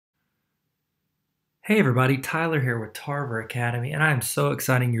Hey everybody, Tyler here with Tarver Academy, and I'm so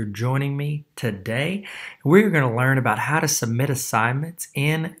excited you're joining me today. We're going to learn about how to submit assignments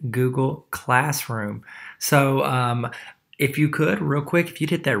in Google Classroom. If you could, real quick, if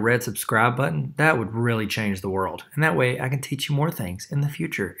you'd hit that red subscribe button, that would really change the world. And that way I can teach you more things in the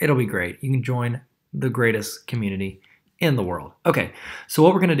future. It'll be great. You can join the greatest community in the world. Okay, so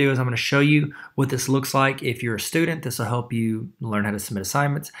what we're going to do is I'm going to show you what this looks like. If you're a student, this will help you learn how to submit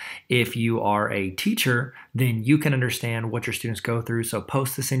assignments. If you are a teacher, then you can understand what your students go through. So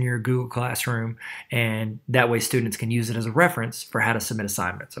post this in your Google Classroom, and that way students can use it as a reference for how to submit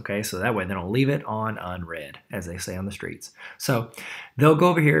assignments. Okay, so that way they don't leave it on unread, as they say on the streets. So they'll go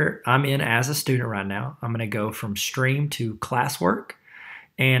over here. I'm in as a student right now. I'm going to go from stream to classwork,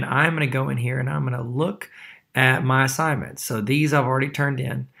 and I'm going to go in here and I'm going to look at my assignments. So these I've already turned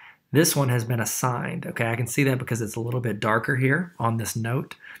in. This one has been assigned. Okay, I can see that because it's a little bit darker here on this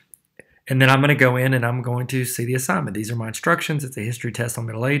note. And then I'm going to go in and I'm going to see the assignment. These are my instructions. It's a history test on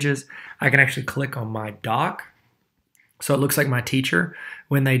Middle Ages. I can actually click on my doc. So it looks like my teacher,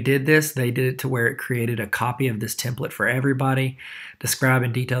 when they did this, they did it to where it created a copy of this template for everybody. Describe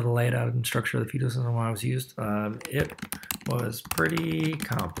in detail the layout and structure of the fetal system when I was used. It was pretty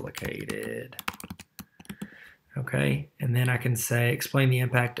complicated. Okay, and then I can say, explain the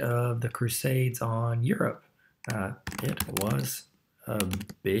impact of the Crusades on Europe. It was a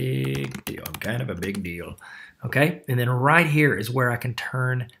big deal, kind of a big deal. Okay, and then right here is where I can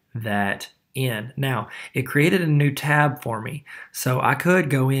turn that in. Now, it created a new tab for me, so I could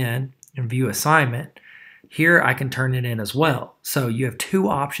go in and view assignment. Here I can turn it in as well. So you have two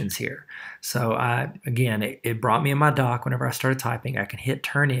options here. So again, it brought me in my doc whenever I started typing. I can hit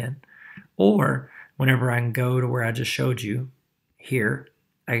turn in, or whenever I can go to where I just showed you here,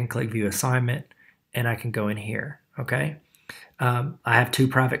 I can click view assignment and I can go in here, okay? I have two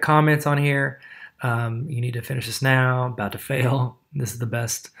private comments on here. You need to finish this now, about to fail. This is the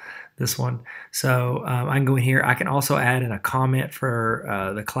best, this one. So I can go in here. I can also add in a comment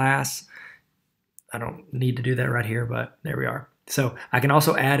for the class. I don't need to do that right here, but there we are. So I can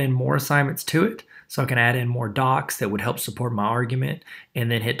also add in more assignments to it. So I can add in more docs that would help support my argument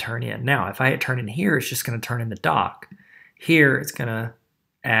and then hit turn in. Now, if I hit turn in here, it's just going to turn in the doc. Here, it's going to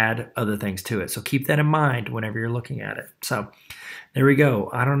add other things to it. So keep that in mind whenever you're looking at it. So there we go.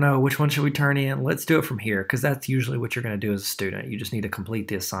 I don't know, which one should we turn in? Let's do it from here, because that's usually what you're going to do as a student. You just need to complete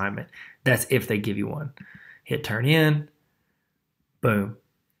the assignment. That's if they give you one. Hit turn in. Boom.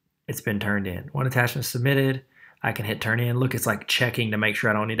 It's been turned in. One attachment submitted. I can hit turn in. Look, it's like checking to make sure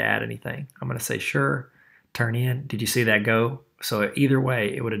I don't need to add anything. I'm going to say sure, turn in. Did you see that go? So either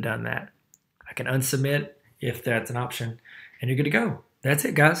way, it would have done that. I can unsubmit if that's an option, and you're good to go. That's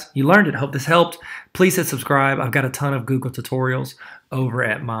it, guys. You learned it. Hope this helped. Please hit subscribe. I've got a ton of Google tutorials over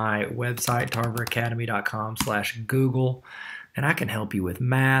at my website, tarveracademy.com/Google, and I can help you with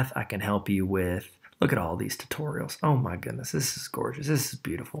math. I can help you with, look at all these tutorials. Oh my goodness, this is gorgeous. This is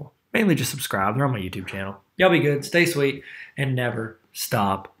beautiful. Mainly just subscribe. They're on my YouTube channel. Y'all be good, stay sweet, and never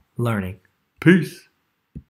stop learning. Peace.